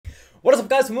What is up,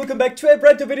 guys, and welcome back to a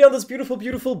brand new video on this beautiful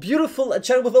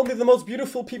channel with only the most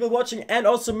beautiful people watching, and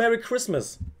also Merry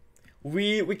Christmas.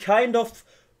 We kind of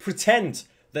pretend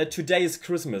that today is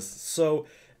Christmas, so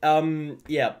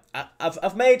yeah,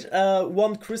 I've made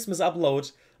one Christmas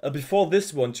upload before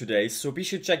this one today, so be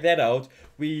sure to check that out.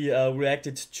 We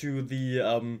reacted to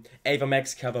the Ava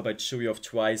Max cover by Chewy of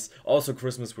Twice, also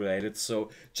Christmas related,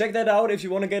 so check that out if you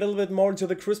want to get a little bit more into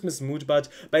the Christmas mood. But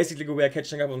basically we are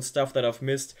catching up on stuff that I've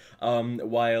missed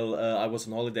while I was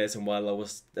on holidays and while I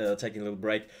was taking a little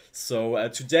break. So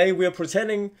today we are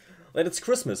pretending that it's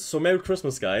Christmas, so Merry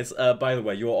Christmas, guys. By the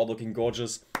way, you're all looking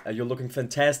gorgeous. You're looking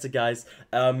fantastic, guys.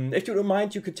 If you don't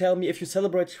mind, you could tell me if you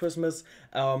celebrate Christmas.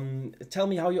 Tell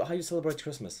me how you celebrate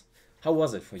Christmas. How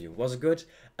was it for you? Was it good?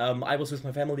 I was with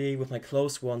my family, with my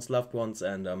close ones, loved ones,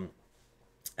 and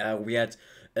we had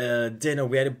dinner.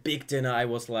 We had a big dinner. I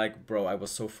was like, bro, I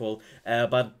was so full.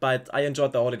 But I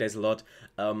enjoyed the holidays a lot.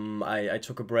 I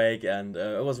took a break, and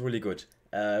it was really good.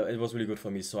 It was really good for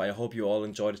me. So I hope you all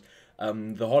enjoyed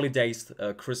the holidays,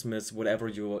 Christmas, whatever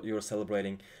you're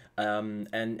celebrating. And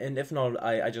if not,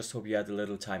 I just hope you had a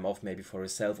little time off, maybe for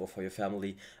yourself or for your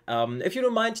family. If you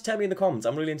don't mind, tell me in the comments.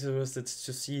 I'm really interested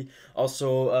to see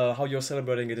also how you're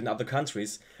celebrating it in other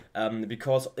countries.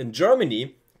 Because in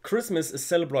Germany, Christmas is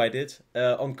celebrated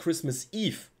on Christmas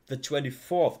Eve, the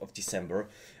 24th of December.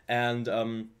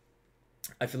 And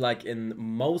I feel like in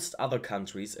most other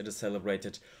countries, it is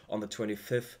celebrated on the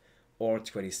 25th or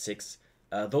 26th.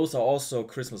 Those are also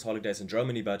Christmas holidays in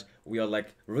Germany, but we are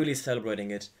like really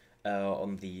celebrating it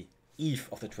on the eve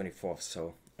of the 24th,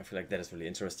 so I feel like that is really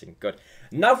interesting. Good.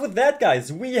 Enough with that,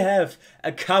 guys. We have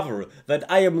a cover that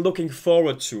I am looking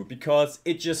forward to because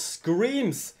it just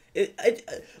screams.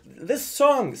 This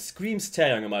song screams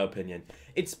Taeyang, in my opinion.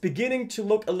 It's beginning to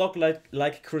look a lot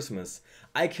like Christmas.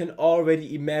 I can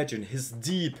already imagine his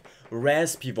deep,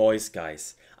 raspy voice,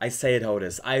 guys. I say it how it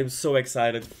is. I am so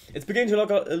excited. It's beginning to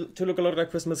look a lot like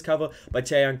Christmas cover by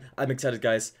Taeyang. I'm excited,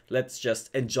 guys. Let's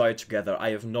just enjoy it together. I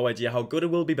have no idea how good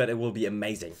it will be, but it will be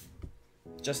amazing.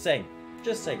 Just saying,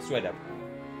 straight up.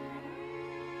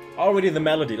 Already the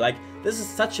melody, like, this is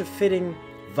such a fitting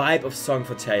vibe of song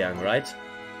for Taeyang, right?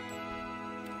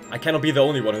 I cannot be the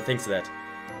only one who thinks that.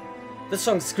 This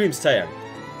song screams Taeyang.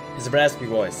 His raspy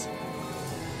voice.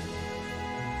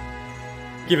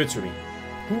 Give it to me.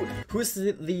 Who is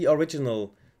the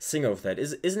original singer of that?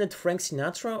 Isn't it Frank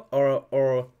Sinatra,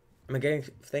 or am I getting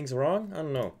things wrong? I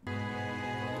don't know.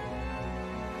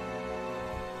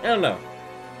 I don't know.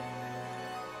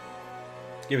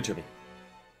 Give it to me.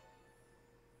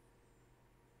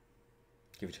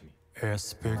 Give it to me.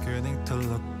 It's beginning to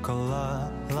look a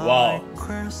lot like Wow.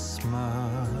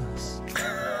 Christmas.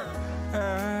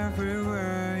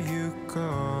 Everywhere you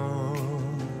go,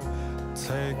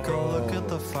 take a look at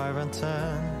the 5 and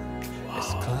 10.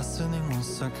 It's glistening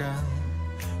once again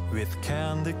with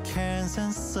candy cans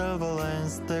and silver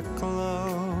lanes that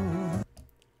glow.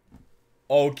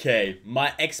 Okay,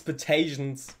 my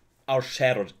expectations are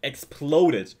shattered,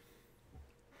 exploded.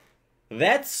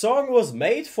 That song was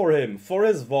made for him, for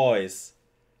his voice.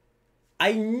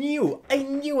 I knew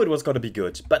it was gonna be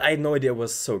good, but I had no idea it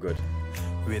was so good.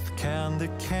 With candy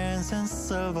cans and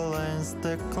silver lanes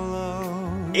that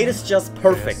glow. It is just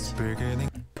perfect. It's beginning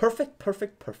Perfect.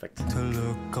 to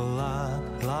look a lot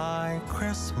like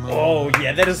Christmas. Oh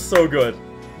yeah, that is so good.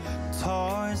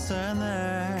 Toys in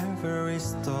every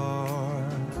store,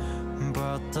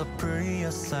 but the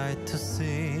prettiest sight to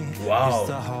see Wow. is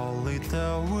the holly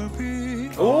that will be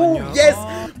on Oh your yes,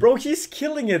 arm. bro, he's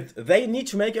killing it. They need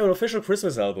to make an official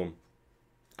Christmas album.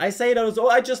 I say that as oh,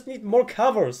 I just need more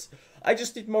covers.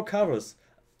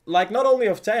 Like, not only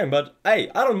of Taeyang, but hey,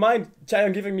 I don't mind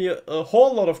Taeyang giving me a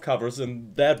whole lot of covers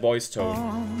in that voice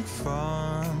tone.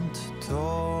 Front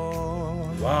door.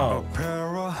 Wow.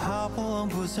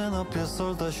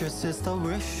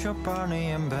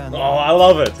 Oh, I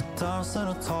love it.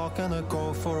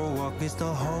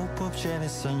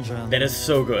 That is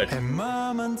so good. And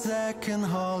mom and dad can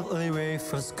hardly wait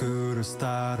for school to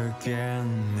start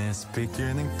again. It's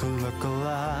beginning to look a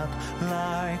lot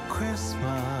like Christmas.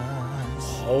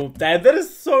 Oh, that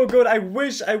is so good. I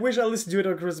wish I listened to it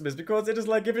on Christmas, because it is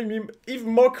like giving me even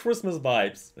more Christmas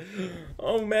vibes.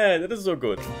 Oh man, that is so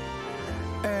good.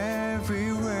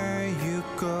 Everywhere you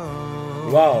go,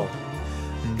 Wow.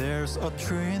 there's a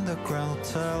tree in the Grand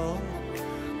Hotel,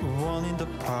 one in the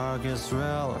park as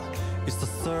well. It's the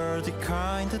 30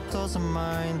 kind that doesn't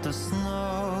mind the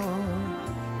snow.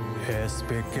 It's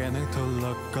beginning to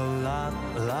look a lot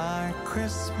like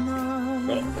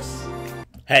Christmas.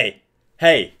 Hey,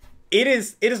 it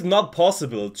is not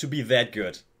possible to be that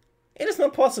good. It is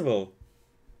not possible.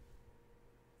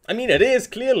 I mean, it is,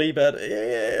 clearly, but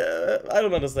I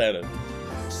don't understand it.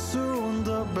 Soon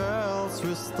the bells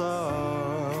will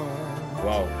start.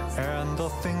 Wow. And the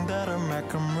thing that'll make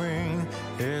them ring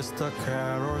is the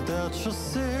carol that you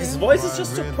sing. His voice is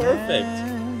just so perfect.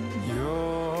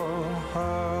 Your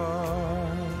heart.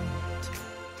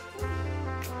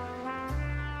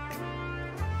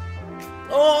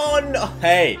 Oh no!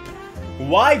 Hey,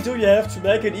 why do you have to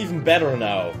make it even better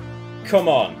now? Come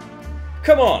on,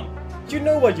 come on! You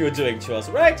know what you're doing to us,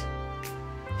 right?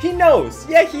 He knows.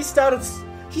 Yeah, he starts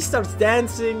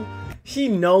dancing. He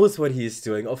knows what he's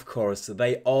doing. Of course,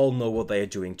 they all know what they are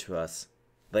doing to us.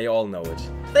 They all know it.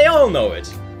 They all know it.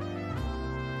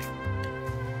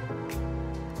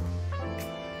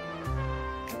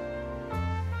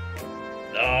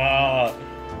 Ah,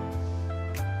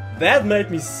 that made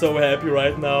me so happy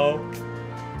right now.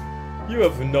 You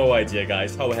have no idea,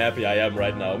 guys, how happy I am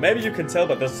right now. Maybe you can tell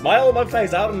by the smile on my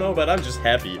face, I don't know, but I'm just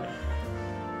happy.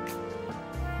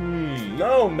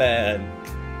 No, man.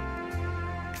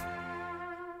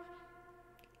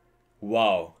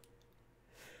 Wow.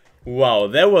 Wow,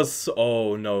 that was...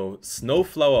 Oh, no.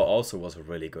 Snowflower also was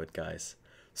really good, guys.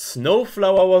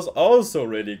 Snowflower was also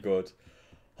really good.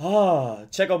 Ah,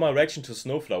 check out my reaction to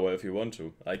Snowflower if you want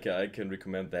to. I can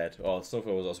recommend that. Oh,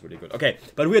 Snowflower was also really good. Okay,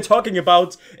 but we're talking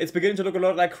about it's beginning to look a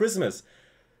lot like Christmas.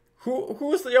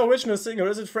 Who is the original singer?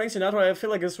 Is it Frank Sinatra? I feel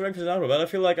like it's Frank Sinatra, but I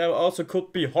feel like I also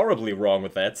could be horribly wrong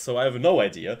with that, so I have no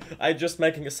idea. I'm just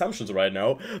making assumptions right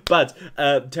now. But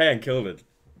Taeyang killed it.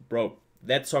 Bro,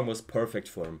 that song was perfect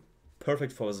for him.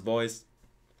 Perfect for his voice.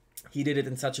 He did it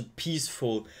in such a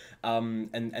peaceful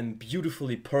and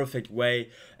beautifully perfect way.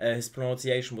 His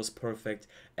pronunciation was perfect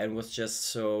and was just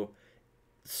so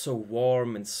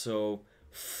warm and so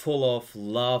full of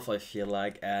love, I feel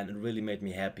like, and it really made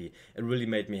me happy. It really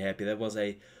made me happy. That was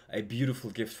a beautiful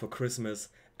gift for Christmas.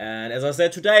 And as I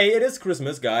said, today it is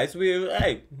Christmas, guys.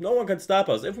 Hey, no one can stop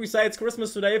us. If we say it's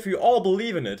Christmas today, if you all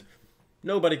believe in it,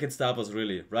 nobody can stop us,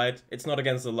 really, right? It's not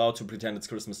against the law to pretend it's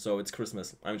Christmas, so it's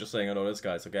Christmas. I'm just saying all this,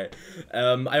 guys, okay?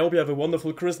 I hope you have a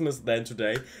wonderful Christmas then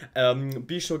today.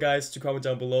 Be sure, guys, to comment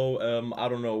down below, I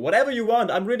don't know, whatever you want.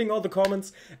 I'm reading all the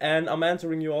comments, and I'm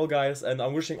answering you all, guys, and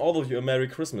I'm wishing all of you a Merry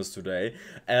Christmas today.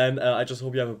 And I just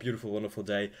hope you have a beautiful, wonderful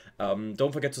day.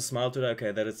 Don't forget to smile today,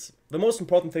 okay? That is the most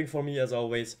important thing for me, as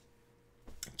always.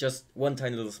 Just one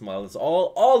tiny little smile. It's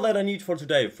all that I need for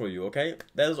today for you, okay?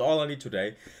 That is all I need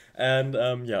today. And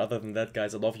yeah, other than that,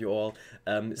 guys, I love you all.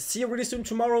 See you really soon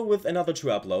tomorrow with another 2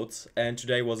 uploads. And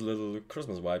today was a little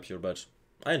Christmas vibe here, but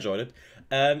I enjoyed it.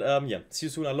 And yeah, see you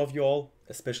soon. I love you all,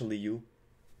 especially you.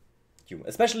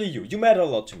 Especially you. You matter a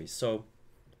lot to me. So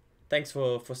thanks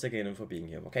for sticking in and for being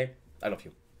here, okay? I love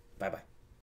you. Bye-bye.